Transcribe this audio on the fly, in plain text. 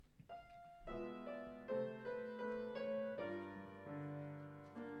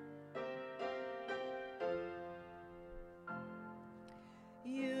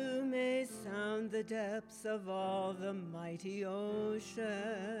the depths of all the mighty oceans.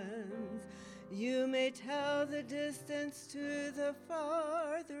 You may tell the distance to the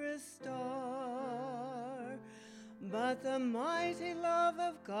farthest star. But the mighty love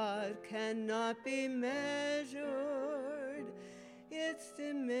of God cannot be measured. Its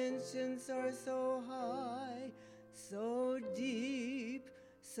dimensions are so high, so deep,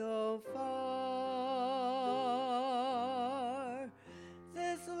 so far.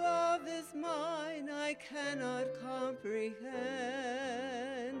 This love is mine, I cannot comprehend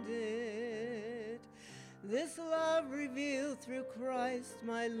it. This love revealed through Christ,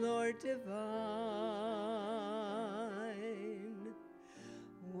 my Lord divine.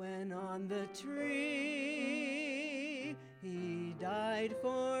 When on the tree he died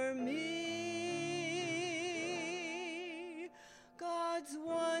for me, God's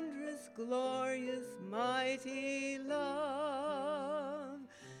wondrous, glorious, mighty love,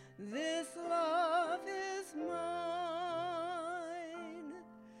 this love is mine.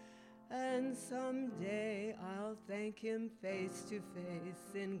 And someday I'll thank him face to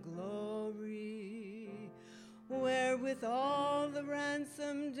face in glory, where with all the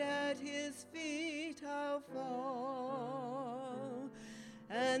ransomed at his feet I'll fall.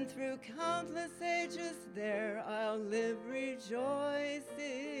 And through countless ages there I'll live rejoicing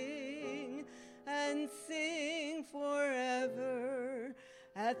and sing forever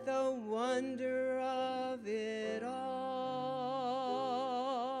at the wonder of it all.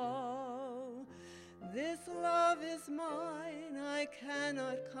 This love is mine, I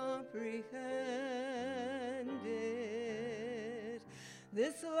cannot comprehend it.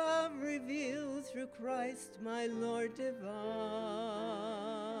 This love revealed through Christ, my Lord divine.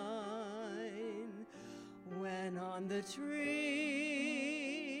 When on the tree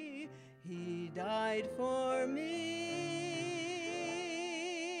he died for me,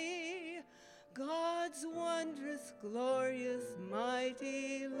 God's wondrous, glorious,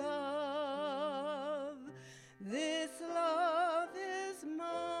 mighty love, this love is mine.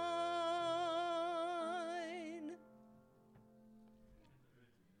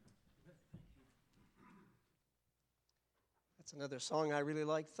 That's another song I really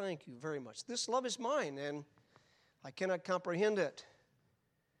like. Thank you very much. This love is mine, and I cannot comprehend it.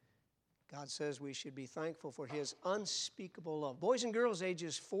 God says we should be thankful for his unspeakable love. Boys and girls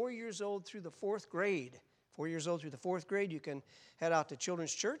ages 4 years old through the 4th grade. 4 years old through the 4th grade, you can head out to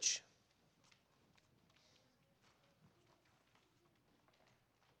Children's Church.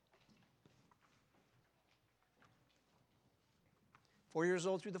 Four years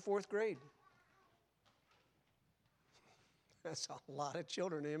old through the 4th grade. That's a lot of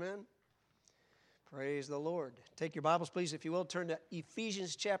children, amen? Praise the Lord. Take your Bibles, please, if you will. Turn to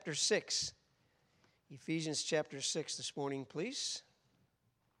Ephesians chapter 6. Ephesians chapter 6 this morning, please.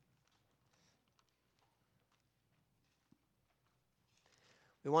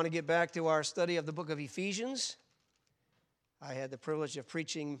 We want to get back to our study of the book of Ephesians. I had the privilege of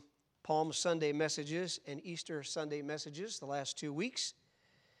preaching Palm Sunday messages and Easter Sunday messages the last 2 weeks.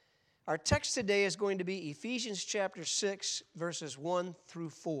 Our text today is going to be Ephesians chapter 6, verses 1 through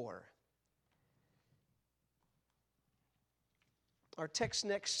 4. Our text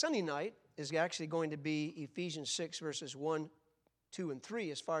next Sunday night is actually going to be Ephesians 6, verses 1, 2, and 3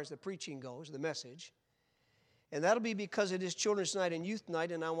 as far as the preaching goes, the message. And that'll be because it is Children's Night and Youth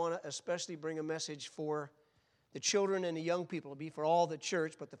Night, and I want to especially bring a message for the children and the young people. It'll be for all the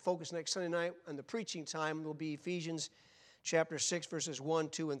church, but the focus next Sunday night and the preaching time will be Ephesians chapter 6, verses 1,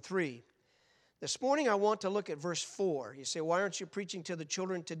 2, and 3. This morning I want to look at verse 4. You say, why aren't you preaching to the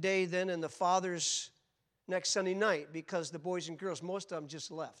children today then and the fathers next Sunday night? Because the boys and girls, most of them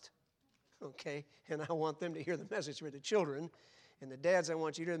just left, okay? And I want them to hear the message for the children. And the dads, I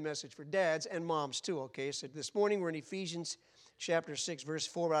want you to hear the message for dads and moms too, okay? So this morning we're in Ephesians chapter 6, verse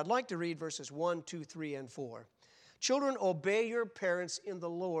 4. But I'd like to read verses 1, 2, 3, and 4. Children, obey your parents in the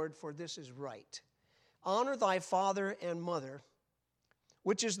Lord, for this is right. Honor thy father and mother,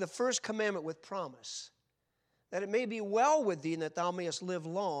 which is the first commandment with promise, that it may be well with thee and that thou mayest live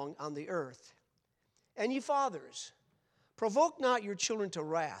long on the earth. And ye fathers, provoke not your children to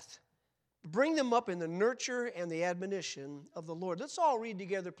wrath, but bring them up in the nurture and the admonition of the Lord. Let's all read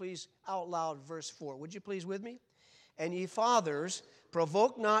together, please, out loud, verse 4. Would you please with me? And ye fathers,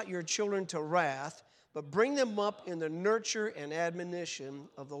 provoke not your children to wrath, but bring them up in the nurture and admonition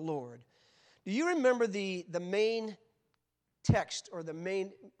of the Lord. Do you remember the main text, or the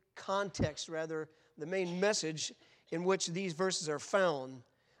main context, rather, the main message in which these verses are found?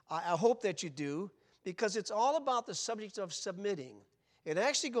 I hope that you do, because it's all about the subject of submitting. It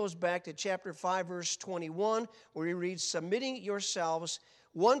actually goes back to chapter 5, verse 21, where he reads, submitting yourselves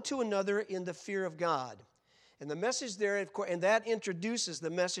one to another in the fear of God. And the message there, of course, and that introduces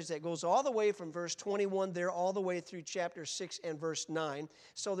the message that goes all the way from verse 21 there all the way through chapter 6 and verse 9.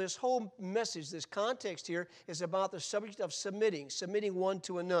 So this whole message, this context here, is about the subject of submitting one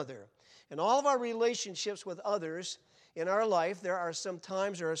to another. In all of our relationships with others in our life, there are some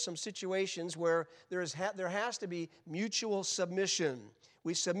times, there are some situations where there has to be mutual submission.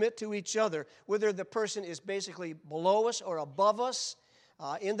 We submit to each other, whether the person is basically below us or above us.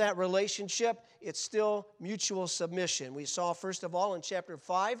 In that relationship, it's still mutual submission. We saw, first of all, in chapter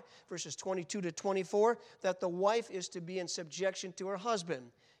 5, verses 22 to 24, that the wife is to be in subjection to her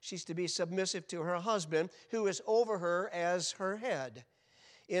husband. She's to be submissive to her husband, who is over her as her head.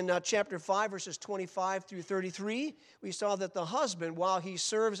 In chapter 5, verses 25 through 33, we saw that the husband, while he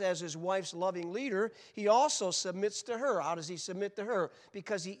serves as his wife's loving leader, he also submits to her. How does he submit to her?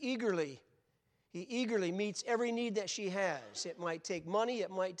 Because he eagerly meets every need that she has. It might take money,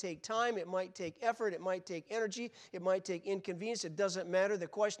 it might take time, it might take effort, it might take energy, it might take inconvenience. It doesn't matter. The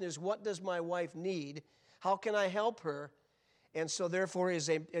question is, what does my wife need? How can I help her? And so therefore is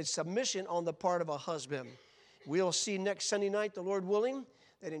a submission on the part of a husband. We'll see next Sunday night, the Lord willing,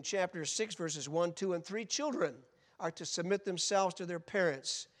 that in chapter 6, verses 1, 2, and 3, children are to submit themselves to their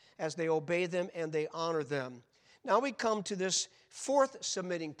parents as they obey them and they honor them. Now we come to this fourth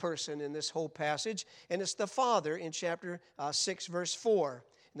submitting person in this whole passage, and it's the father in chapter 6, verse 4.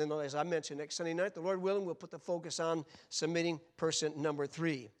 And then, as I mentioned, next Sunday night, the Lord willing, we'll put the focus on submitting person number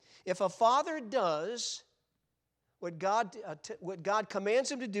 3. If a father does what God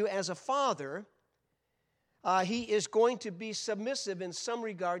commands him to do as a father, he is going to be submissive in some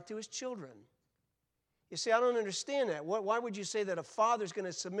regard to his children. You see, I don't understand that. Why would you say that a father is going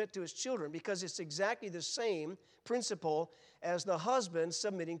to submit to his children? Because it's exactly the same principle as the husband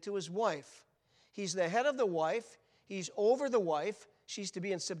submitting to his wife. He's the head of the wife. He's over the wife. She's to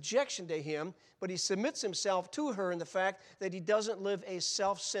be in subjection to him, but he submits himself to her in the fact that he doesn't live a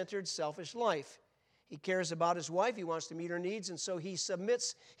self-centered, selfish life. He cares about his wife. He wants to meet her needs, and so he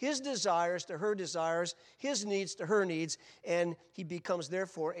submits his desires to her desires, his needs to her needs, and he becomes,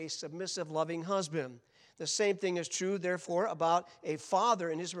 therefore, a submissive, loving husband. The same thing is true, therefore, about a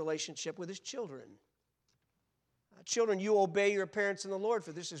father in his relationship with his children. Children, you obey your parents in the Lord,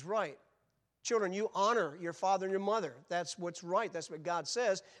 for this is right. Children, you honor your father and your mother. That's what's right. That's what God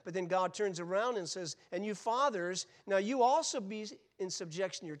says. But then God turns around and says, and you fathers, now you also be in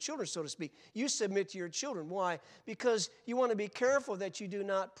subjection to your children, so to speak. You submit to your children. Why? Because you want to be careful that you do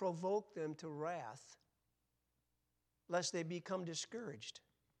not provoke them to wrath, lest they become discouraged,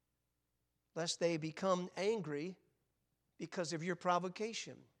 lest they become angry because of your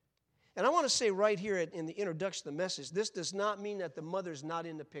provocation. And I want to say right here in the introduction of the message, this does not mean that the mother's not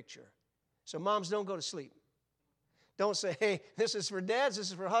in the picture. So moms, don't go to sleep. Don't say, hey, this is for dads, this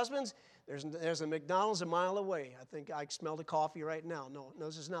is for husbands. There's a McDonald's a mile away. I think I smell the coffee right now. No,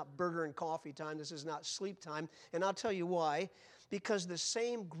 this is not burger and coffee time. This is not sleep time. And I'll tell you why. Because the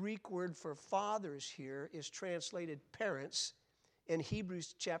same Greek word for fathers here is translated parents in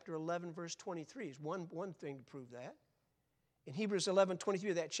Hebrews chapter 11, verse 23. Is one thing to prove that. In Hebrews 11,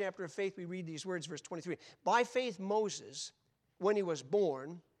 23, that chapter of faith, we read these words, verse 23. By faith, Moses, when he was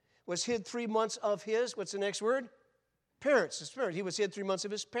born, was hid 3 months of his, what's the next word? Parents, his parents. He was hid 3 months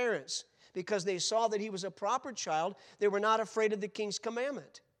of his parents because they saw that he was a proper child. They were not afraid of the king's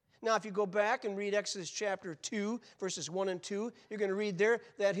commandment. Now, if you go back and read Exodus chapter 2, verses 1 and 2, you're going to read there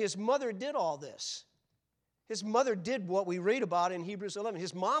that his mother did all this. His mother did what we read about in Hebrews 11.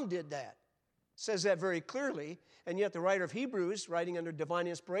 His mom did that. It says that very clearly. And yet the writer of Hebrews, writing under divine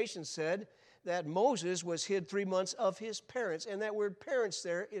inspiration, said that Moses was hid 3 months of his parents. And that word parents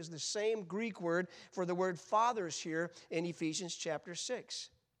there is the same Greek word for the word fathers here in Ephesians chapter 6.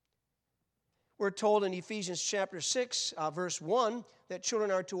 We're told in Ephesians chapter 6, verse 1, that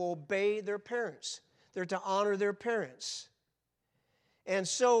children are to obey their parents. They're to honor their parents. And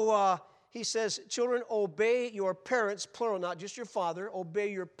so he says, children, obey your parents, plural, not just your father.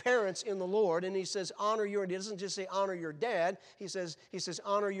 Obey your parents in the Lord. And he says, honor your, he doesn't just say honor your dad. He says,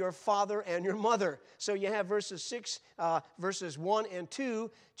 honor your father and your mother. So you have verses 1 and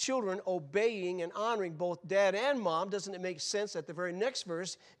 2, children obeying and honoring both dad and mom. Doesn't it make sense that the very next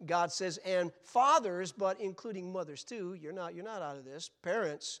verse, God says, and fathers, but including mothers too. You're not out of this.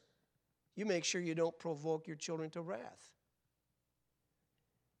 Parents, you make sure you don't provoke your children to wrath.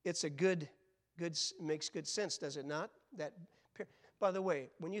 It's makes good sense, does it not? By the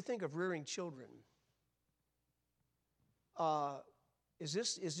way, when you think of rearing children, is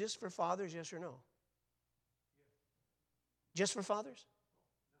this for fathers, yes or no? Just for fathers?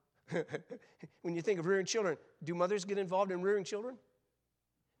 When you think of rearing children, do mothers get involved in rearing children?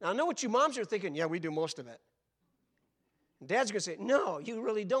 Now, I know what you moms are thinking. Yeah, we do most of it. And Dad's going to say, no, you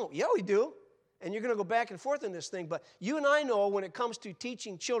really don't. Yeah, we do. And you're going to go back and forth in this thing. But you and I know when it comes to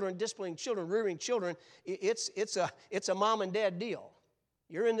teaching children, disciplining children, rearing children, it's a mom and dad deal.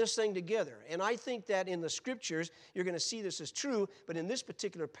 You're in this thing together. And I think that in the Scriptures, you're going to see this as true. But in this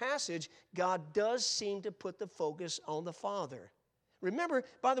particular passage, God does seem to put the focus on the father. Remember,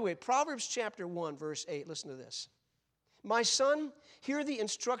 by the way, Proverbs chapter 1, verse 8, listen to this. My son, hear the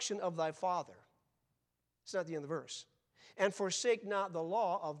instruction of thy father. It's not the end of the verse. And forsake not the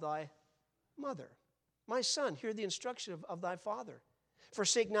law of thy mother. My son, hear the instruction of thy father.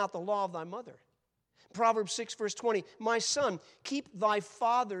 Forsake not the law of thy mother. Proverbs 6, verse 20, my son, keep thy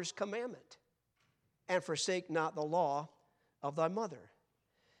father's commandment, and forsake not the law of thy mother.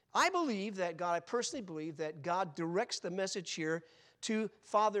 I personally believe that God directs the message here to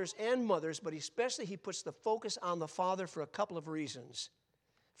fathers and mothers, but especially he puts the focus on the father for a couple of reasons.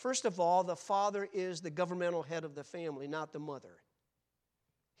 First of all, the father is the governmental head of the family, not the mother.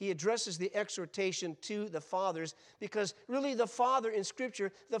 He addresses the exhortation to the fathers because really the father in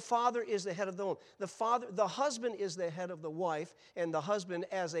Scripture, the father is the head of the home. The husband is the head of the wife, and the husband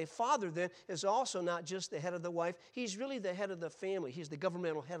as a father then is also not just the head of the wife. He's really the head of the family. He's the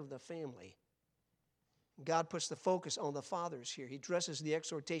governmental head of the family. God puts the focus on the fathers here. He addresses the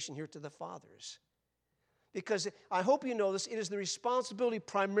exhortation here to the fathers. Because I hope you know this, it is the responsibility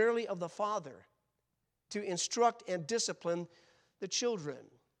primarily of the father to instruct and discipline the children.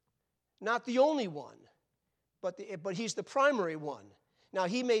 Not the only one, but he's the primary one. Now,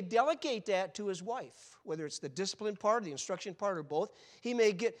 he may delegate that to his wife, whether it's the discipline part, the instruction part, or both. He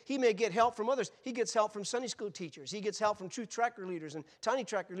may get help from others. He gets help from Sunday school teachers. He gets help from Truth Tracker leaders and Tiny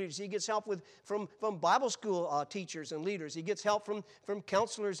Tracker leaders. He gets help from Bible school teachers and leaders. He gets help from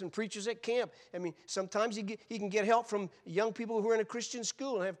counselors and preachers at camp. I mean, sometimes he can get help from young people who are in a Christian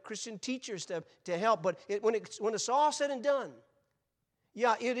school and have Christian teachers to help. But when it's all said and done,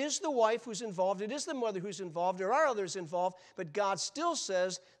 yeah, it is the wife who's involved. It is the mother who's involved. There are others involved. But God still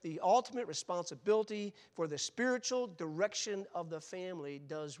says the ultimate responsibility for the spiritual direction of the family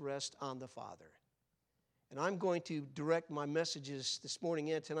does rest on the father. And I'm going to direct my messages this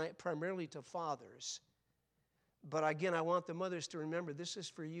morning and tonight primarily to fathers. But again, I want the mothers to remember this is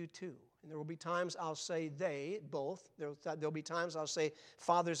for you too. And there will be times I'll say they, both. There'll be times I'll say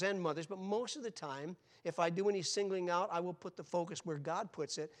fathers and mothers. But most of the time, if I do any singling out, I will put the focus where God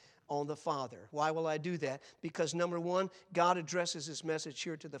puts it, on the father. Why will I do that? Because number one, God addresses his message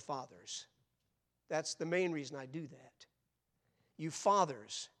here to the fathers. That's the main reason I do that. You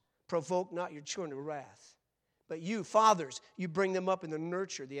fathers, provoke not your children to wrath. But you, fathers, you bring them up in the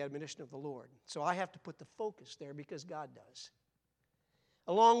nurture, the admonition of the Lord. So I have to put the focus there because God does.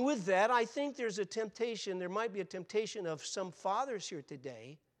 Along with that, I think there might be a temptation of some fathers here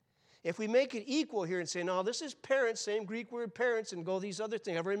today. If we make it equal here and say, no, this is parents, same Greek word parents, and go these other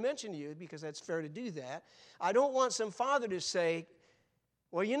things. I've already mentioned to you because that's fair to do that. I don't want some father to say,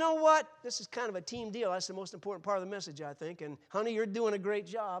 well, you know what? This is kind of a team deal. That's the most important part of the message, I think. And honey, you're doing a great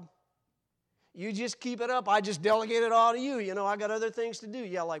job. You just keep it up. I just delegate it all to you. You know, I got other things to do.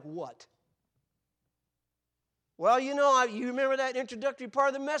 Yeah, like what? Well, you know, you remember that introductory part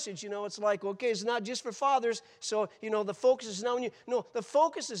of the message. You know, it's like, okay, it's not just for fathers. So, you know, the focus is not on you. No, the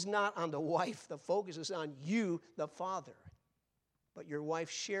focus is not on the wife. The focus is on you, the father. But your wife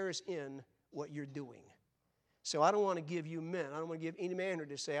shares in what you're doing. So I don't want to give you men. I don't want to give any man here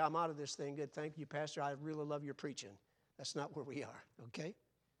to say, I'm out of this thing. Good, thank you, Pastor. I really love your preaching. That's not where we are, okay?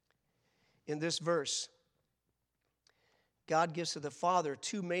 In this verse, God gives to the father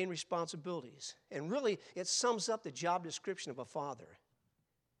two main responsibilities. And really, it sums up the job description of a father.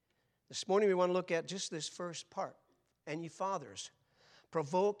 This morning, we want to look at just this first part. And you fathers,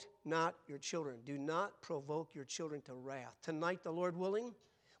 provoke not your children. Do not provoke your children to wrath. Tonight, the Lord willing,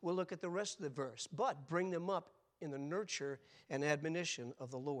 we'll look at the rest of the verse. But bring them up in the nurture and admonition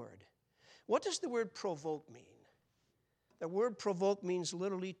of the Lord. What does the word provoke mean? The word provoke means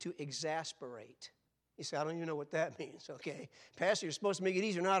literally to exasperate. You say, I don't even know what that means. Okay, Pastor, you're supposed to make it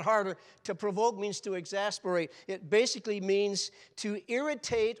easier, not harder. To provoke means to exasperate. It basically means to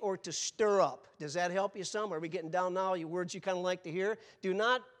irritate or to stir up. Does that help you some? Are we getting down now, your words you kind of like to hear? Do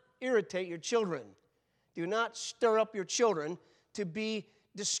not irritate your children. Do not stir up your children to be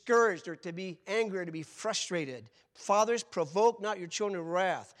discouraged or to be angry or to be frustrated. Fathers, provoke not your children to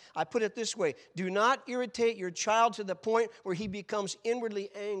wrath. I put it this way. Do not irritate your child to the point where he becomes inwardly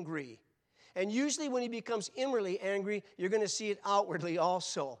angry. And usually when he becomes inwardly angry, you're going to see it outwardly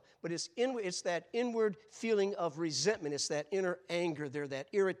also. But it's that inward feeling of resentment. It's that inner anger there, that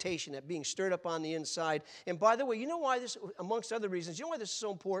irritation, that being stirred up on the inside. And by the way, you know why this, amongst other reasons, you know why this is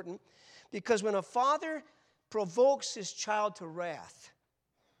so important? Because when a father provokes his child to wrath,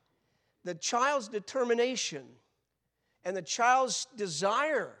 the child's determination and the child's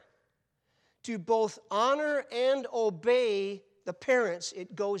desire to both honor and obey the parents,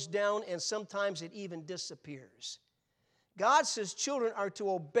 it goes down, and sometimes it even disappears. God says children are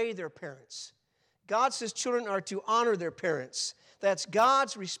to obey their parents. God says children are to honor their parents. That's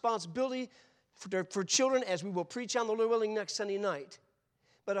God's responsibility for children, as we will preach on the Lord willing next Sunday night.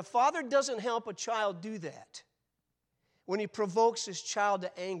 But a father doesn't help a child do that when he provokes his child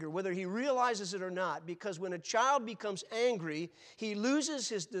to anger, whether he realizes it or not, because when a child becomes angry, he loses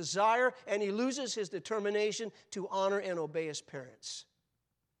his desire and he loses his determination to honor and obey his parents.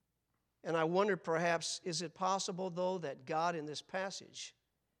 And I wonder, perhaps, is it possible, though, that God in this passage,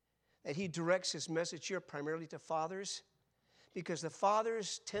 that he directs his message here primarily to fathers? Because the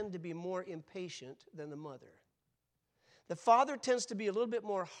fathers tend to be more impatient than the mother. The father tends to be a little bit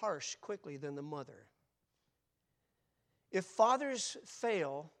more harsh quickly than the mother. If fathers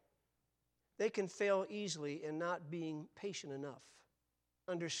fail, they can fail easily in not being patient enough,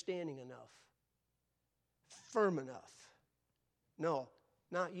 understanding enough, firm enough. No,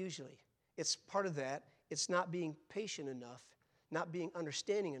 not usually. It's part of that. It's not being patient enough, not being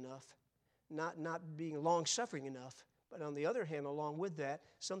understanding enough, not being long-suffering enough. But on the other hand, along with that,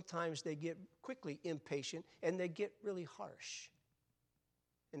 sometimes they get quickly impatient and they get really harsh.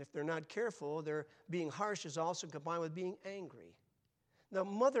 And if they're not careful, their being harsh is also combined with being angry. The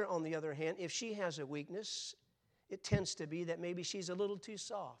mother, on the other hand, if she has a weakness, it tends to be that maybe she's a little too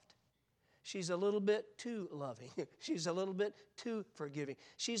soft. She's a little bit too loving. She's a little bit too forgiving.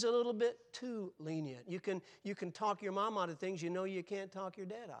 She's a little bit too lenient. You can talk your mom out of things you know you can't talk your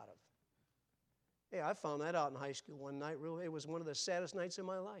dad out of. Hey, I found that out in high school one night. Really, it was one of the saddest nights of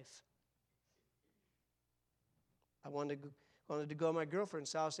my life. I wanted to go to my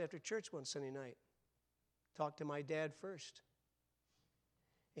girlfriend's house after church one Sunday night. Talk to my dad first.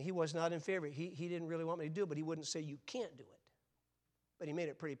 And he was not in favor. He didn't really want me to do it, but he wouldn't say you can't do it. But he made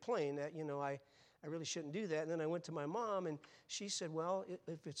it pretty plain that, I really shouldn't do that. And then I went to my mom, and she said, well,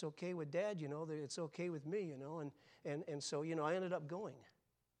 if it's okay with Dad, it's okay with me, And so, I ended up going.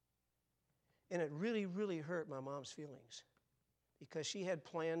 And it really, really hurt my mom's feelings because she had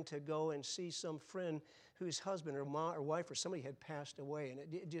planned to go and see some friend whose husband or wife or somebody had passed away, and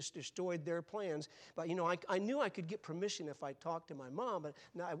it just destroyed their plans. But, I knew I could get permission if I talked to my mom, but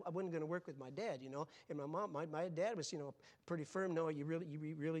no, I wasn't going to work with my dad, And my dad was, pretty firm. No, you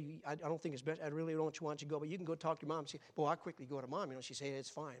really, I don't think it's best. I really don't want you to go, but you can go talk to your mom. She, well, I'll quickly go to Mom. She said, hey, it's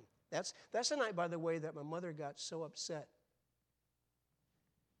fine. That's the night, by the way, that my mother got so upset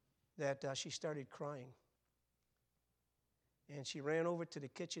that she started crying. And she ran over to the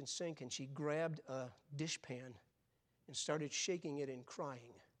kitchen sink and she grabbed a dishpan and started shaking it and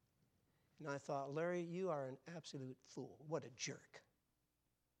crying. And I thought, Larry, you are an absolute fool. What a jerk.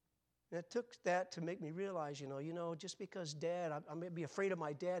 And it took that to make me realize, just because Dad, I may be afraid of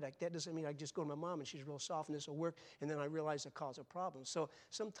my dad, that doesn't mean I just go to my mom and she's real soft and this will work, and then I realize it caused a problem. So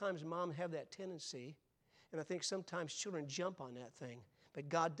sometimes moms have that tendency, and I think sometimes children jump on that thing. But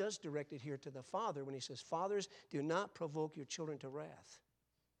God does direct it here to the father when he says, fathers, do not provoke your children to wrath.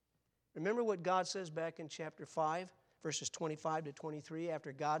 Remember what God says back in chapter 5, verses 25 to 23,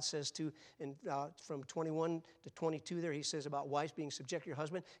 after God says from 21 to 22 there, he says about wives being subject to your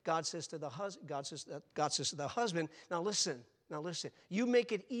husband. God says to the husband, now listen, you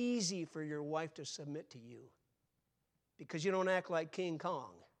make it easy for your wife to submit to you because you don't act like King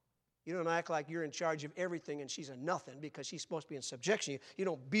Kong. You don't act like you're in charge of everything and she's a nothing because she's supposed to be in subjection. You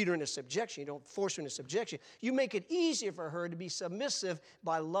don't beat her into subjection. You don't force her into subjection. You make it easier for her to be submissive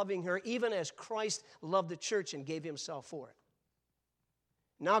by loving her, even as Christ loved the church and gave himself for it.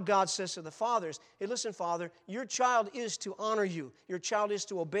 Now God says to the fathers, hey, listen, Father, your child is to honor you. Your child is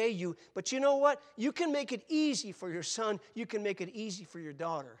to obey you. But you know what? You can make it easy for your son. You can make it easy for your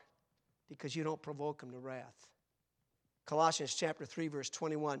daughter because you don't provoke them to wrath. Colossians chapter 3, verse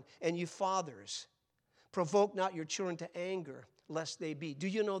 21, and you fathers, provoke not your children to anger, lest they be. Do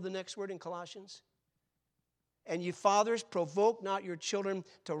you know the next word in Colossians? And you fathers, provoke not your children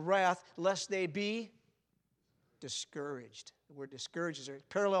to wrath, lest they be discouraged. The word discouraged is a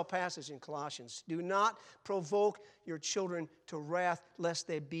parallel passage in Colossians. Do not provoke your children to wrath, lest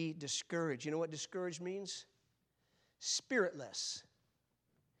they be discouraged. You know what discouraged means? Spiritless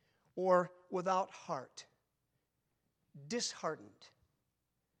or without heart. Disheartened,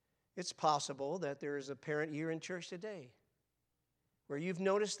 It's possible that there is a parent here in church today where you've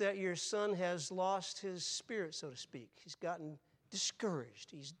noticed that your son has lost his spirit, so to speak. He's gotten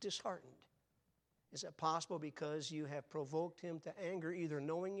discouraged. He's disheartened. Is it possible because you have provoked him to anger, either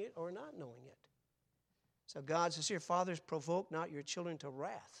knowing it or not knowing it? So God says here, fathers, provoke not your children to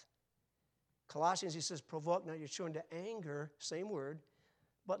wrath. Colossians, he says, provoke not your children to anger, same word,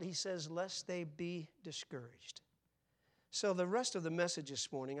 but he says, lest they be discouraged. So the rest of the message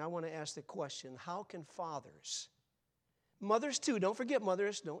this morning, I want to ask the question, how can fathers, mothers too, don't forget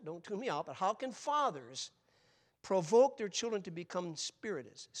mothers, don't tune me out, but how can fathers provoke their children to become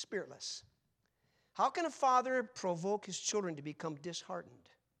spiritless? How can a father provoke his children to become disheartened,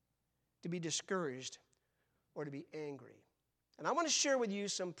 to be discouraged, or to be angry? And I want to share with you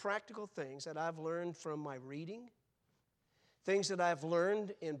some practical things that I've learned from my reading, things that I've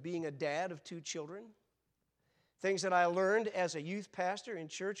learned in being a dad of 2 children, things that I learned as a youth pastor in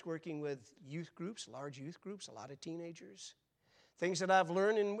church working with youth groups, large youth groups, a lot of teenagers, things that I've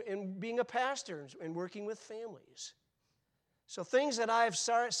learned in being a pastor and working with families. So things that I've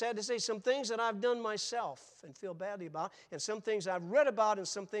sad to say, some things that I've done myself and feel badly about, and some things I've read about, and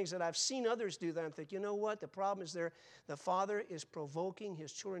some things that I've seen others do that I think, you know what, the problem is there. The father is provoking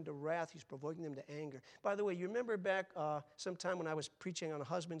his children to wrath. He's provoking them to anger. By the way, you remember back sometime when I was preaching on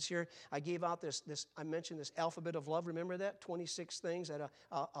husbands here, I gave out this I mentioned this alphabet of love. Remember that? 26 things that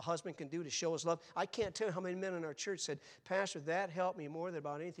a husband can do to show his love. I can't tell you how many men in our church said, Pastor, that helped me more than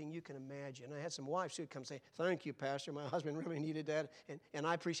about anything you can imagine. I had some wives who would come say, thank you, Pastor. My husband really needed that, and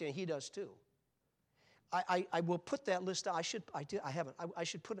I appreciate it. He does too. I will put that list out. I haven't. I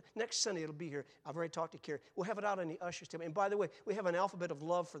should put it, next Sunday it'll be here. I've already talked to Carrie. We'll have it out on the ushers table. And by the way, we have an alphabet of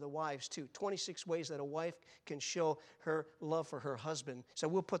love for the wives too. 26 ways that a wife can show her love for her husband. So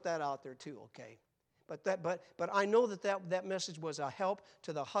we'll put that out there too, okay? But I know that message was a help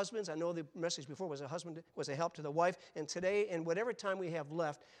to the husbands. I know the message before was a help to the wife. And today, and whatever time we have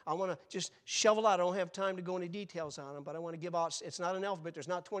left, I want to just shovel out. I don't have time to go into details on them, but I want to give out. It's not an alphabet. There's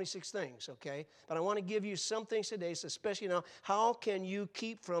not 26 things, okay? But I want to give you some things today, so especially now. How can you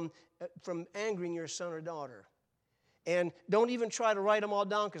keep from angering your son or daughter? And don't even try to write them all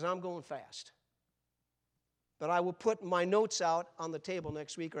down because I'm going fast. But I will put my notes out on the table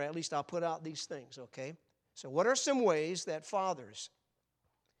next week, or at least I'll put out these things, okay? So what are some ways that fathers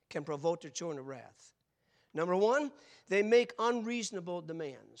can provoke their children to wrath? Number one, they make unreasonable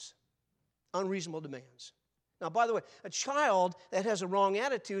demands. Unreasonable demands. Now, by the way, a child that has a wrong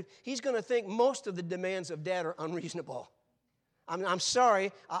attitude, he's going to think most of the demands of dad are unreasonable. I'm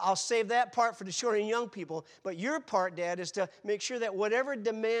sorry, I'll save that part for the children and young people, but your part, Dad, is to make sure that whatever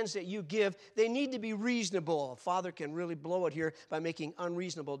demands that you give, they need to be reasonable. A father can really blow it here by making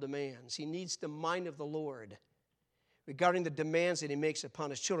unreasonable demands. He needs the mind of the Lord regarding the demands that he makes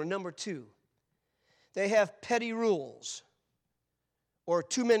upon his children. Number two, they have petty rules or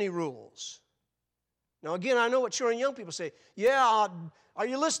too many rules. Now, again, I know what children and young people say. Yeah, are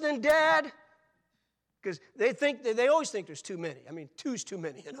you listening, Dad? Because they always think there's too many. I mean, two's too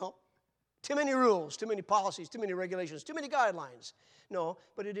many, you know. Too many rules, too many policies, too many regulations, too many guidelines. No,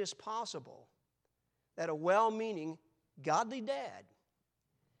 but it is possible that a well-meaning, godly dad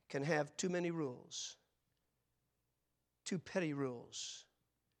can have too many rules, too petty rules.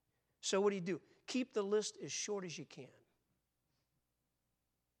 So what do? Keep the list as short as you can.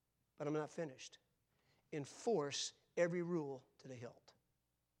 But I'm not finished. Enforce every rule to the hilt.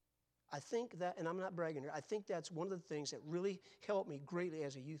 I think that, and I'm not bragging here, I think that's one of the things that really helped me greatly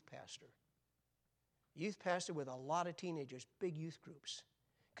as a youth pastor. Youth pastor with a lot of teenagers, big youth groups.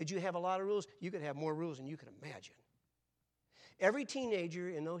 Could you have a lot of rules? You could have more rules than you could imagine. Every teenager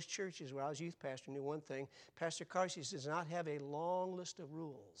in those churches where I was youth pastor knew one thing. Pastor Carsey does not have a long list of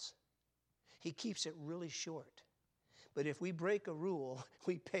rules. He keeps it really short. But if we break a rule,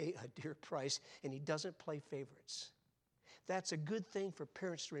 we pay a dear price, and he doesn't play favorites. That's a good thing for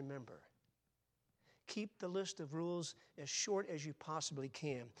parents to remember. Keep the list of rules as short as you possibly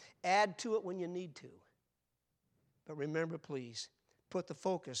can. Add to it when you need to. But remember, please, put the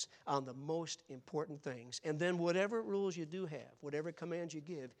focus on the most important things. And then whatever rules you do have, whatever commands you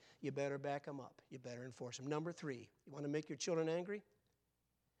give, you better back them up. You better enforce them. Number three, you want to make your children angry?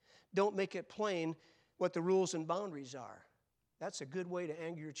 Don't make it plain what the rules and boundaries are. That's a good way to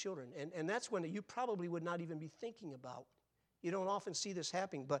anger your children. And that's when you probably would not even be thinking about. You don't often see this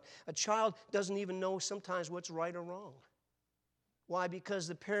happening, but a child doesn't even know sometimes what's right or wrong. Why? Because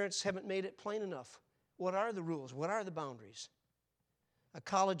the parents haven't made it plain enough. What are the rules? What are the boundaries? A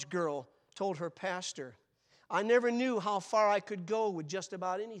college girl told her pastor, I never knew how far I could go with just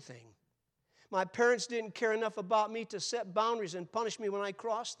about anything. My parents didn't care enough about me to set boundaries and punish me when I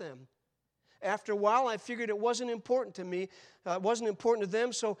crossed them. After a while, I figured it wasn't important to me. It wasn't important to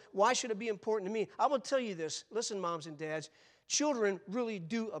them, so why should it be important to me? I will tell you this. Listen, moms and dads, children really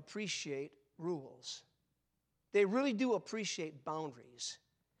do appreciate rules. They really do appreciate boundaries.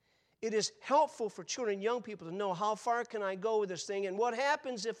 It is helpful for children, young people, to know how far can I go with this thing and what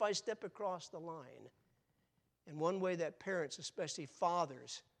happens if I step across the line. And one way that parents, especially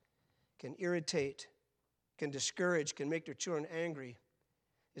fathers, can irritate, can discourage, can make their children angry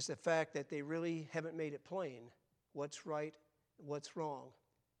is the fact that they really haven't made it plain what's right and what's wrong.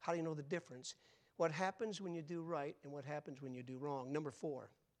 How do you know the difference? What happens when you do right and what happens when you do wrong? Number 4,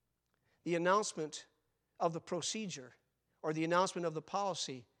 the announcement of the procedure or the announcement of the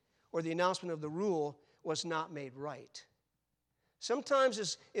policy or the announcement of the rule was not made right.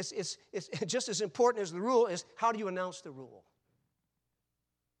 Sometimes it's just as important as the rule is how do you announce the rule?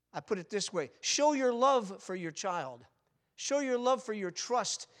 I put it this way. Show your love for your child. Show your love for your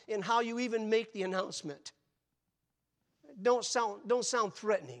trust in how you even make the announcement. Don't sound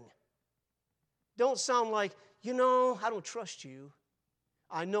threatening. Don't sound like, I don't trust you.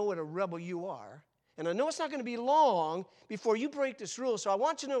 I know what a rebel you are. And I know it's not going to be long before you break this rule. So I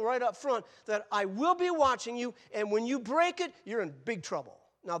want you to know right up front that I will be watching you. And when you break it, you're in big trouble.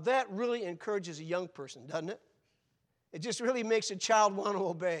 Now that really encourages a young person, doesn't it? It just really makes a child want to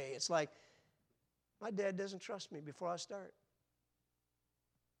obey. It's like, my dad doesn't trust me before I start.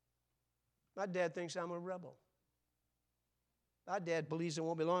 My dad thinks I'm a rebel. My dad believes it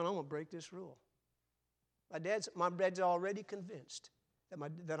won't be long, I'm going to break this rule. My dad's already convinced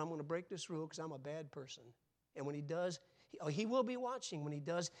that I'm going to break this rule because I'm a bad person. And when he does, he will be watching. When he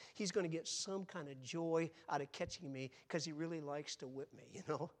does, he's going to get some kind of joy out of catching me because he really likes to whip me,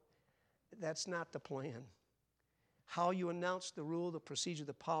 That's not the plan. How you announce the rule, the procedure,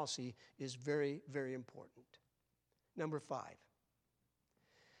 the policy is very, very important. Number 5.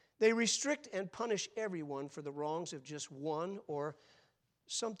 They restrict and punish everyone for the wrongs of just one or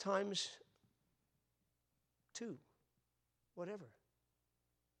sometimes 2, whatever.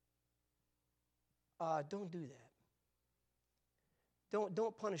 Don't do that.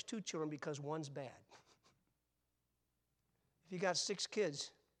 Don't punish 2 children because one's bad. If you got 6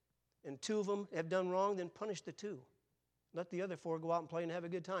 kids and 2 of them have done wrong, then punish the 2. Let the other 4 go out and play and have a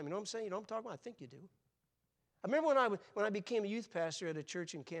good time. You know what I'm saying? You know what I'm talking about? I think you do. I remember when I became a youth pastor at a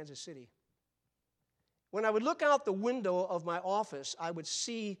church in Kansas City. When I would look out the window of my office, I would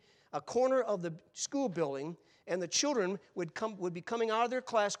see a corner of the school building, and the children would be coming out of their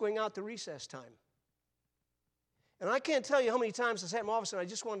class going out to recess time. And I can't tell you how many times I sat in my office and I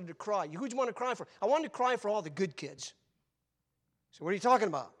just wanted to cry. Who'd you want to cry for? I wanted to cry for all the good kids. So what are you talking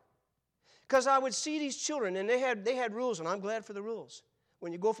about? Because I would see these children, and they had rules, and I'm glad for the rules.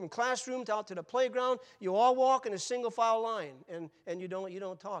 When you go from classroom out to the playground, you all walk in a single file line, and you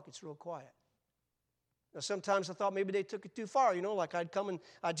don't talk. It's real quiet. Now, sometimes I thought maybe they took it too far, like I'd come and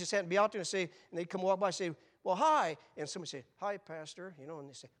I just had to be out there and they'd come walk by and say, well, hi. And somebody say, hi, Pastor, and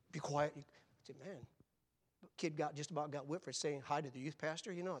they say, be quiet. I said, man, the kid just about got whipped for saying hi to the youth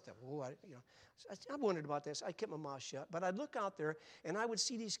pastor, I thought, whoa, I wondered about this. I kept my mouth shut. But I'd look out there, and I would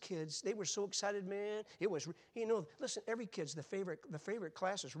see these kids. They were so excited, man. It was, listen, every kid's the favorite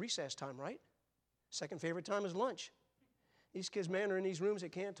class is recess time, right? Second favorite time is lunch. These kids, man, are in these rooms. They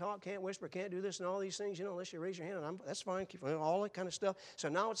can't talk, can't whisper, can't do this and all these things, unless you raise your hand. And that's fine, all that kind of stuff. So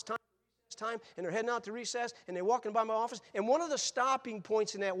now it's time, and they're heading out to recess, and they're walking by my office. And one of the stopping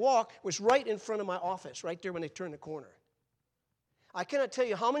points in that walk was right in front of my office, right there when they turned the corner. I cannot tell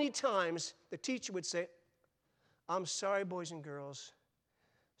you how many times the teacher would say, I'm sorry, boys and girls,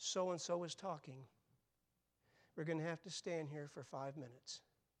 so-and-so is talking. We're going to have to stand here for 5 minutes.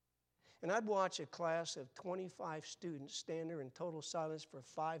 And I'd watch a class of 25 students stand there in total silence for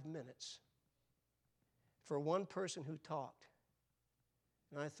 5 minutes for one person who talked.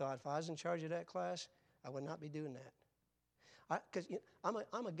 And I thought, if I was in charge of that class, I would not be doing that. Because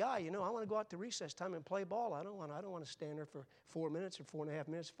I'm a guy, I want to go out to recess time and play ball. I don't want to stand there for 4 minutes or 4.5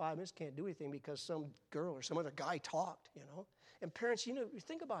 minutes, 5 minutes. Can't do anything because some girl or some other guy talked, And parents,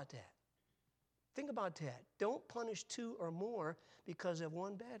 think about that. Think about that. Don't punish 2 or more because of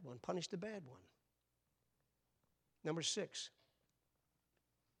one bad one. Punish the bad one. Number 6.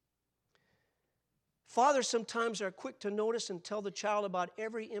 Fathers sometimes are quick to notice and tell the child about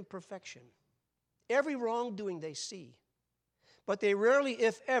every imperfection, every wrongdoing they see. But they rarely,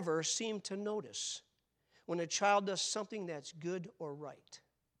 if ever, seem to notice when a child does something that's good or right.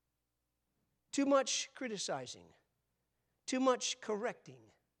 Too much criticizing, too much correcting,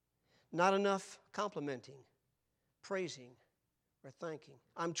 not enough complimenting, praising, or thanking.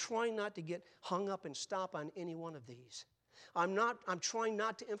 I'm trying not to get hung up and stop on any one of these. I'm trying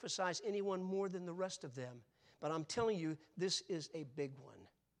not to emphasize anyone more than the rest of them. But I'm telling you, this is a big one.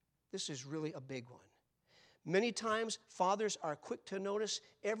 This is really a big one. Many times, fathers are quick to notice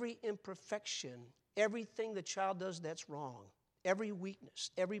every imperfection, everything the child does that's wrong, every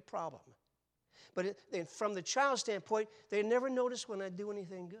weakness, every problem. But from the child's standpoint, they never notice when I do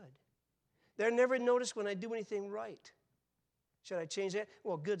anything good. They never notice when I do anything right. Should I change that?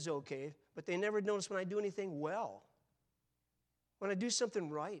 Well, good's okay, but they never notice when I do anything well, when I do something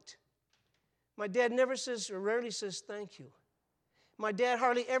right. My dad never says or rarely says thank you. My dad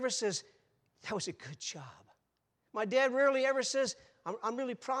hardly ever says, that was a good job. My dad rarely ever says, I'm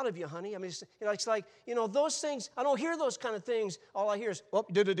really proud of you, honey. I mean, it's like, those things, I don't hear those kind of things. All I hear is, well,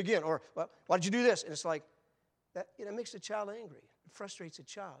 you did it again, or well, why did you do this? And it's like, that makes the child angry. It frustrates a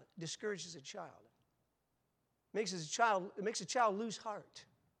child. It discourages a child. It makes a child lose heart.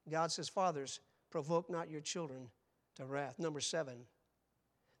 God says, fathers, provoke not your children to wrath. Number 7,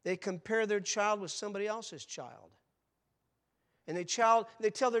 they compare their child with somebody else's child. And they tell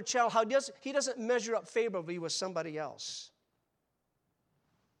their child how he doesn't measure up favorably with somebody else.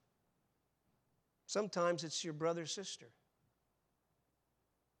 Sometimes it's your brother or sister.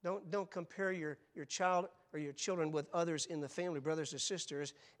 Don't compare your child or your children with others in the family, brothers or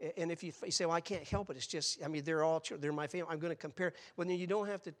sisters. And if you say, well, I can't help it, it's just, they're my family, I'm going to compare. Well, then you don't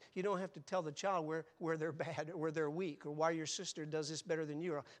have to tell the child where they're bad or where they're weak or why your sister does this better than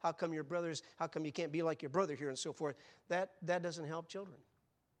you or how come you can't be like your brother here and so forth. That doesn't help children.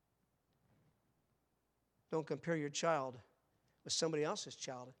 Don't compare your child with somebody else's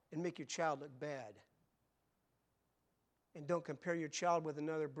child and make your child look bad. And don't compare your child with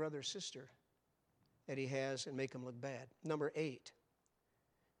another brother or sister that he has and make them look bad. Number 8,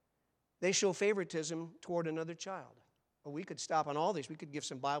 they show favoritism toward another child. Well, we could stop on all these. We could give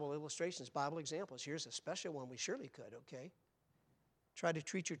some Bible illustrations, Bible examples. Here's a special one. We surely could, okay? Try to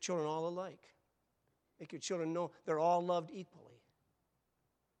treat your children all alike. Make your children know they're all loved equally.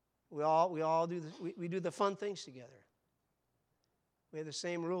 We all do we do the fun things together. We have the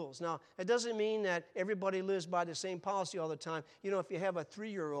same rules. Now, it doesn't mean that everybody lives by the same policy all the time. If you have a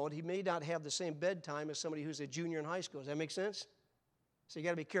 3-year-old, he may not have the same bedtime as somebody who's a junior in high school. Does that make sense? So you got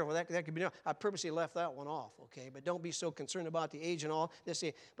to be careful. That could be. I purposely left that one off, okay? But don't be so concerned about the age and all.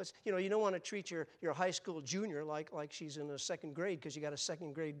 But you don't want to treat your high school junior like she's in the 2nd grade because you got a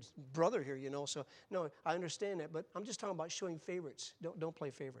 2nd grade brother here, So no, I understand that, but I'm just talking about showing favorites. Don't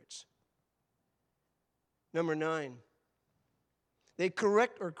play favorites. Number 9. They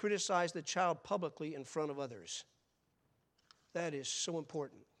correct or criticize the child publicly in front of others. That is so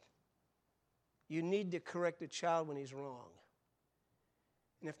important. You need to correct the child when he's wrong.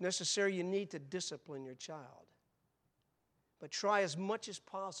 And if necessary, you need to discipline your child. But try as much as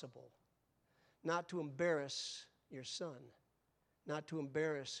possible not to embarrass your son, not to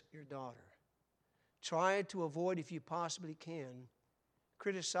embarrass your daughter. Try to avoid, if you possibly can,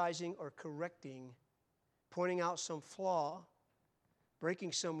 criticizing or correcting, pointing out some flaw,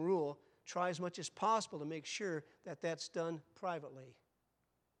 breaking some rule. Try as much as possible to make sure that that's done privately.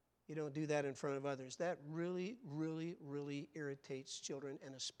 You don't do that in front of others. That really, really, really irritates children,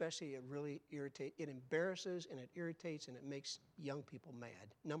 and especially it embarrasses and it irritates and it makes young people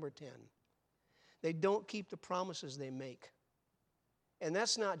mad. Number 10, they don't keep the promises they make. And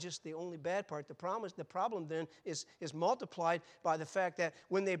that's not just the only bad part. The problem then is multiplied by the fact that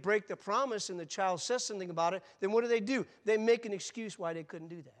when they break the promise and the child says something about it, then what do? They make an excuse why they couldn't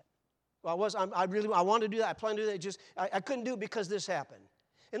do that. Well, I wanted to do that. I planned to do that. I couldn't do it because this happened.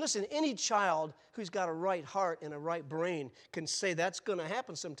 And listen, any child who's got a right heart and a right brain can say that's going to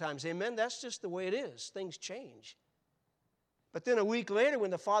happen sometimes. Amen? That's just the way it is. Things change. But then a week later, when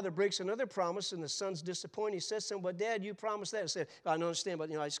the father breaks another promise and the son's disappointed, he says to him, well, Dad, you promised that. I said, I don't understand,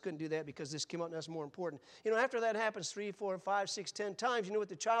 but I just couldn't do that because this came out and that's more important. After that happens 3, 4, 5, 6, 10 times, you know what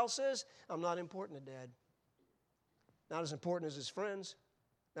the child says? I'm not important to Dad. Not as important as his friends.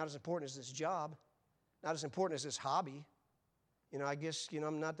 Not as important as this job. Not as important as this hobby. I guess,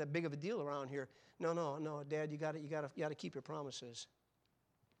 I'm not that big of a deal around here. No, Dad, you got to keep your promises.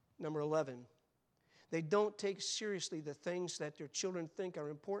 Number 11, they don't take seriously the things that their children think are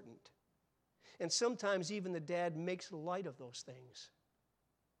important. And sometimes even the dad makes light of those things.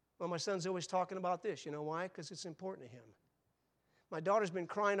 Well, my son's always talking about this. You know why? Because it's important to him. My daughter's been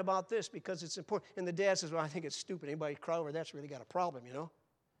crying about this because it's important. And the dad says, well, I think it's stupid. Anybody cry over that's really got a problem,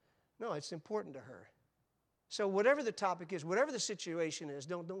 No, it's important to her. So whatever the topic is, whatever the situation is,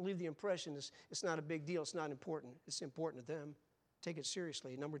 don't leave the impression it's not a big deal, it's not important. It's important to them. Take it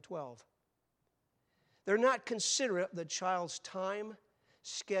seriously. Number 12. They're not considerate of the child's time,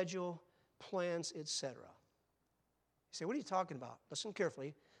 schedule, plans, etc. You say, what are you talking about? Listen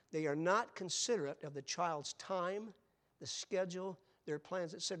carefully. They are not considerate of the child's time, the schedule, their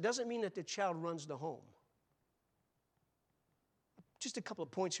plans, etc. Doesn't mean that the child runs the home. Just a couple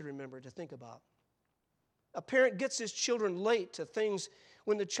of points you remember to think about. A parent gets his children late to things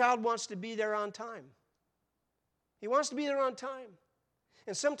when the child wants to be there on time. He wants to be there on time.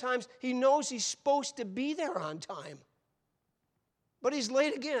 And sometimes he knows he's supposed to be there on time. But he's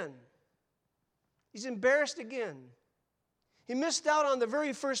late again. He's embarrassed again. He missed out on the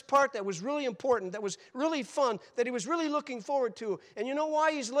very first part that was really important, that was really fun, that he was really looking forward to. And you know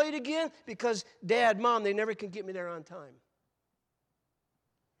why he's late again? Because Dad, Mom, they never can get me there on time.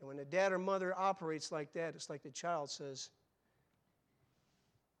 And when the dad or mother operates like that, it's like the child says,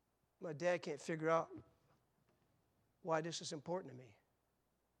 my dad can't figure out why this is important to me.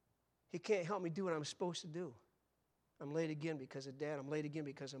 He can't help me do what I'm supposed to do. I'm late again because of Dad. I'm late again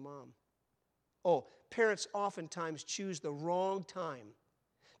because of Mom. Oh, parents oftentimes choose the wrong time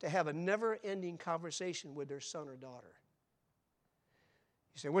to have a never-ending conversation with their son or daughter.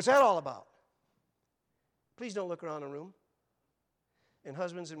 You say, what's that all about? Please don't look around the room. And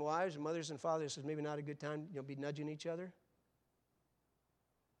husbands and wives and mothers and fathers, says maybe not a good time, be nudging each other.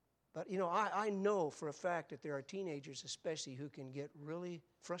 But, I know for a fact that there are teenagers especially who can get really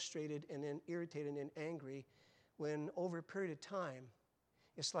frustrated and then irritated and angry when over a period of time,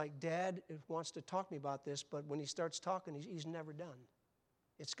 it's like Dad wants to talk to me about this, but when he starts talking, he's never done.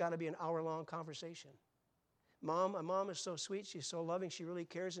 It's got to be an hour-long conversation. My mom is so sweet, she's so loving, she really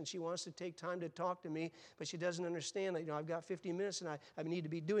cares, and she wants to take time to talk to me, but she doesn't understand that, I've got 15 minutes and I need to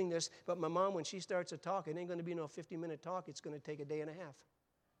be doing this, but my mom, when she starts to talk, it ain't going to be no 50-minute talk, it's going to take a day and a half.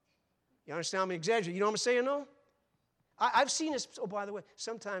 You understand me exaggerate? You know what I'm saying, though? I've seen this, oh, by the way,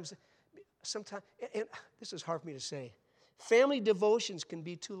 sometimes, and this is hard for me to say, family devotions can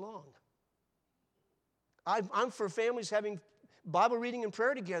be too long. I'm for families having Bible reading and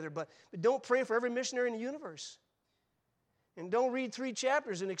prayer together, but don't pray for every missionary in the universe. And don't read 3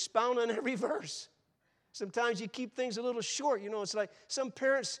 chapters and expound on every verse. Sometimes you keep things a little short. It's like some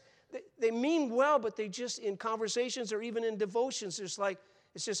parents, they mean well, but they just, in conversations or even in devotions, it's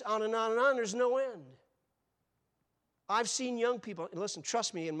just on and on and on. There's no end. I've seen young people, and listen,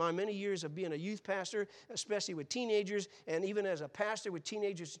 trust me, in my many years of being a youth pastor, especially with teenagers, and even as a pastor with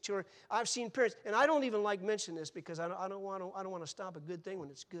teenagers and children, I've seen parents, and I don't even like mention this because I don't want to stop a good thing when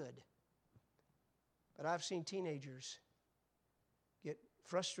it's good. But I've seen teenagers get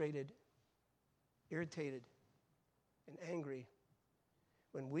frustrated, irritated, and angry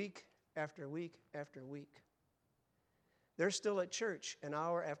when week after week after week, they're still at church an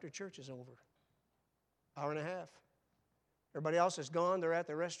hour after church is over, hour and a half. Everybody else is gone. They're at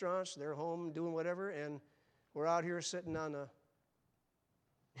the restaurants. They're home doing whatever. And we're out here sitting on a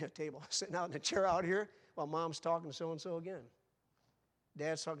table, sitting out in a chair out here while Mom's talking to so-and-so again.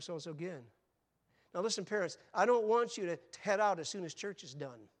 Dad's talking to so-and-so again. Now listen, parents, I don't want you to head out as soon as church is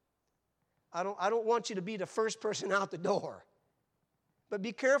done. I don't want you to be the first person out the door. But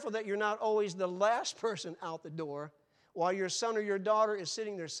be careful that you're not always the last person out the door while your son or your daughter is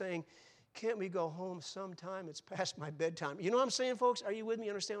sitting there saying, can't we go home sometime? It's past my bedtime. You know what I'm saying, folks? Are you with me?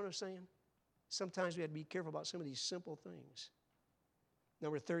 Understand what I'm saying? Sometimes we have to be careful about some of these simple things.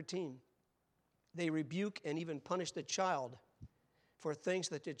 Number 13, they rebuke and even punish the child for things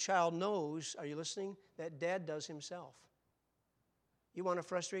that the child knows, are you listening, that Dad does himself. You want to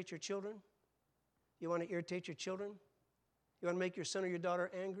frustrate your children? You want to irritate your children? You want to make your son or your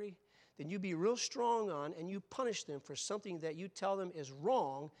daughter angry? Then you be real strong on and you punish them for something that you tell them is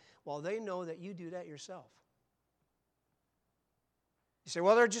wrong while they know that you do that yourself. You say,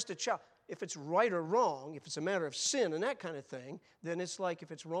 well, they're just a child. If it's right or wrong, if it's a matter of sin and that kind of thing, then it's like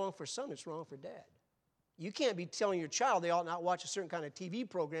if it's wrong for son, it's wrong for dad. You can't be telling your child they ought not watch a certain kind of TV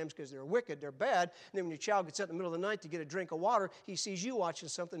programs because they're wicked, they're bad, and then when your child gets up in the middle of the night to get a drink of water, he sees you watching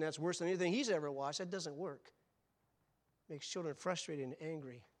something that's worse than anything he's ever watched. That doesn't work. Makes children frustrated and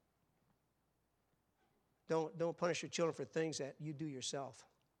angry. Don't punish your children for things that you do yourself.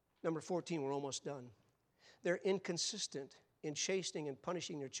 Number 14, we're almost done. They're inconsistent in chastening and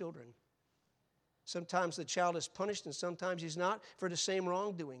punishing their children. Sometimes the child is punished and sometimes he's not for the same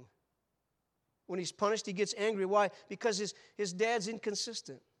wrongdoing. When he's punished, he gets angry. Why? Because his dad's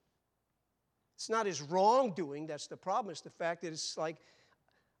inconsistent. It's not his wrongdoing that's the problem. It's the fact that it's like,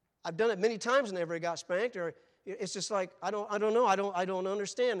 I've done it many times and never got spanked, or it's just like, I don't know, I don't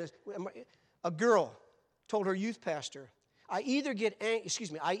understand. A girl told her youth pastor, I either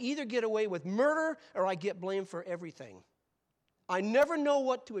get away with murder or I get blamed for everything. I never know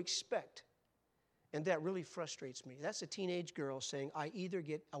what to expect. And that really frustrates me. That's a teenage girl saying, I either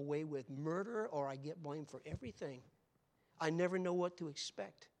get away with murder or I get blamed for everything. I never know what to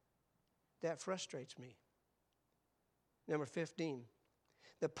expect. That frustrates me. Number 15,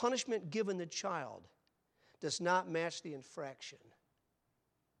 the punishment given the child does not match the infraction.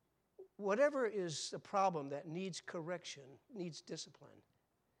 Whatever is the problem that needs correction, needs discipline,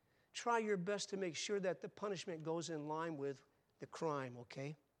 try your best to make sure that the punishment goes in line with the crime,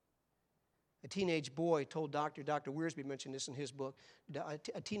 okay? A teenage boy told Dr. Wiersbe mentioned this in his book.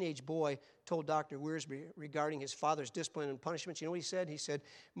 A teenage boy told Dr. Wiersbe regarding his father's discipline and punishments. You know what he said? He said,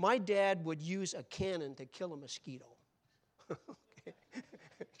 my dad would use a cannon to kill a mosquito. Okay.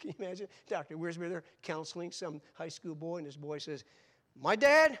 Can you imagine? Dr. Wiersbe there counseling some high school boy, and this boy says, my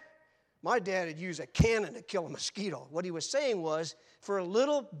dad would use a cannon to kill a mosquito. What he was saying was, for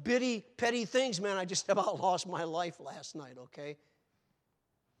little bitty petty things, man, I just about lost my life last night, okay?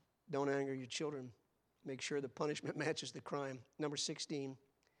 Don't anger your children. Make sure the punishment matches the crime. Number 16,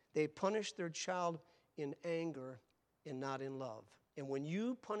 they punish their child in anger and not in love. And when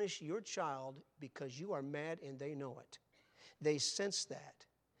you punish your child because you are mad and they know it, they sense that.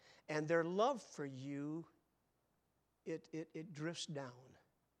 And their love for you, it drifts down.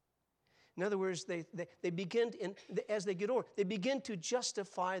 In other words, they begin, as they get older, they begin to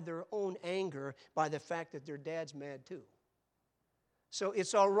justify their own anger by the fact that their dad's mad too. So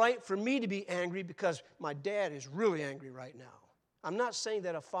it's all right for me to be angry because my dad is really angry right now. I'm not saying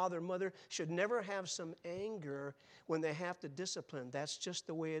that a father or mother should never have some anger when they have to discipline. That's just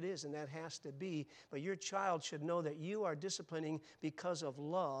the way it is, and that has to be. But your child should know that you are disciplining because of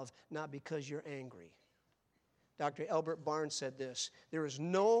love, not because you're angry. Dr. Albert Barnes said this, there is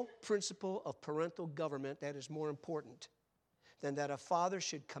no principle of parental government that is more important than that a father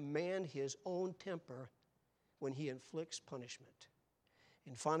should command his own temper when he inflicts punishment.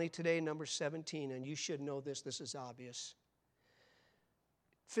 And finally today, number 17, and you should know this is obvious.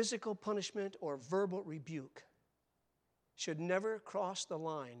 Physical punishment or verbal rebuke should never cross the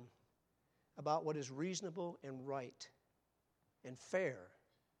line about what is reasonable and right and fair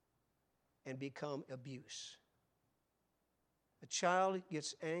and become abuse. A child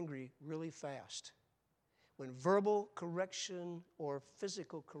gets angry really fast when verbal correction or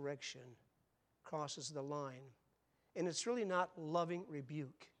physical correction crosses the line. And it's really not loving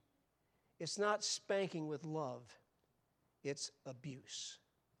rebuke. It's not spanking with love. It's abuse.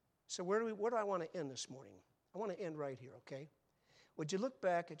 So where do I want to end this morning? I want to end right here, okay? Would you look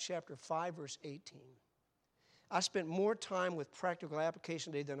back at chapter 5, verse 18? I spent more time with practical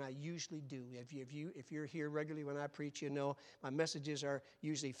application today than I usually do. If you're here regularly when I preach, you know my messages are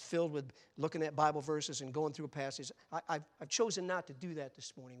usually filled with looking at Bible verses and going through a passage. I've chosen not to do that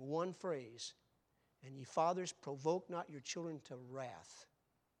this morning. One phrase, and ye fathers, provoke not your children to wrath.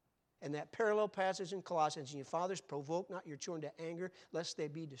 And that parallel passage in Colossians, and ye fathers, provoke not your children to anger, lest they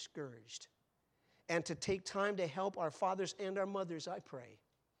be discouraged. And to take time to help our fathers and our mothers, I pray.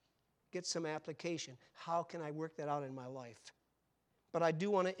 Get some application. How can I work that out in my life? But I do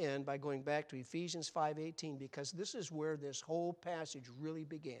want to end by going back to Ephesians 5:18 because this is where this whole passage really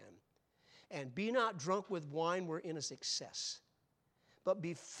began. And be not drunk with wine wherein is excess, but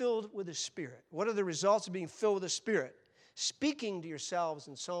be filled with the Spirit. What are the results of being filled with the Spirit? Speaking to yourselves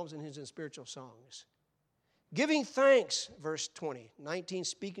in psalms and hymns and spiritual songs. Giving thanks, verse 20. 19,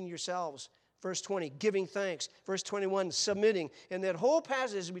 speaking to yourselves. Verse 20, giving thanks. Verse 21, submitting. And that whole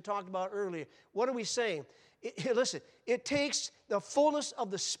passage we talked about earlier, what are we saying? Listen, it takes the fullness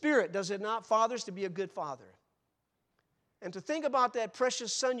of the Spirit, does it not, fathers, to be a good father? And to think about that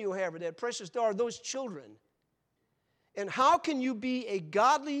precious son you have, or that precious daughter, those children. And how can you be a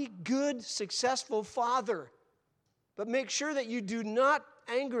godly, good, successful father? But make sure that you do not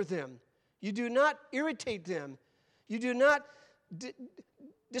anger them. You do not irritate them. You do not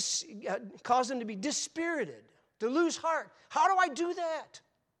cause them to be dispirited, to lose heart. How do I do that?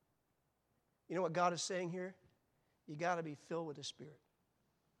 You know what God is saying here? You got to be filled with the Spirit.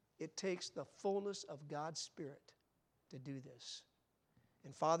 It takes the fullness of God's Spirit to do this.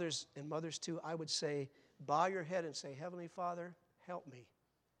 And fathers and mothers too, I would say, bow your head and say, Heavenly Father, help me.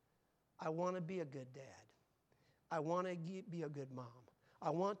 I want to be a good dad. I want to be a good mom. I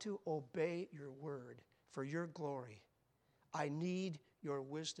want to obey your word for your glory. I need your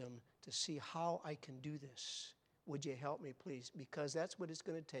wisdom to see how I can do this. Would you help me, please? Because that's what it's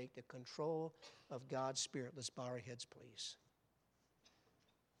going to take, the control of God's Spirit. Let's bow our heads, please.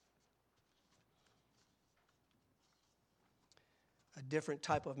 A different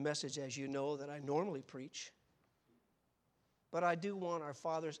type of message, as you know, that I normally preach. But I do want our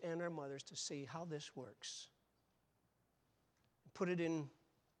fathers and our mothers to see how this works. Put it in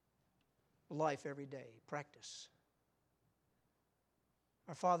life every day. Practice.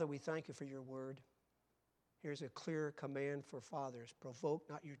 Our Father, we thank you for your word. Here's a clear command for fathers. Provoke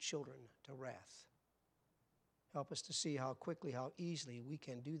not your children to wrath. Help us to see how quickly, how easily we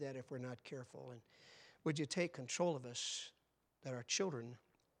can do that if we're not careful. And would you take control of us that our children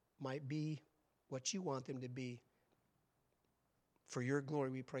might be what you want them to be. For your glory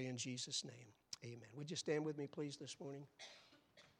we pray in Jesus' name. Amen. Would you stand with me, please, this morning?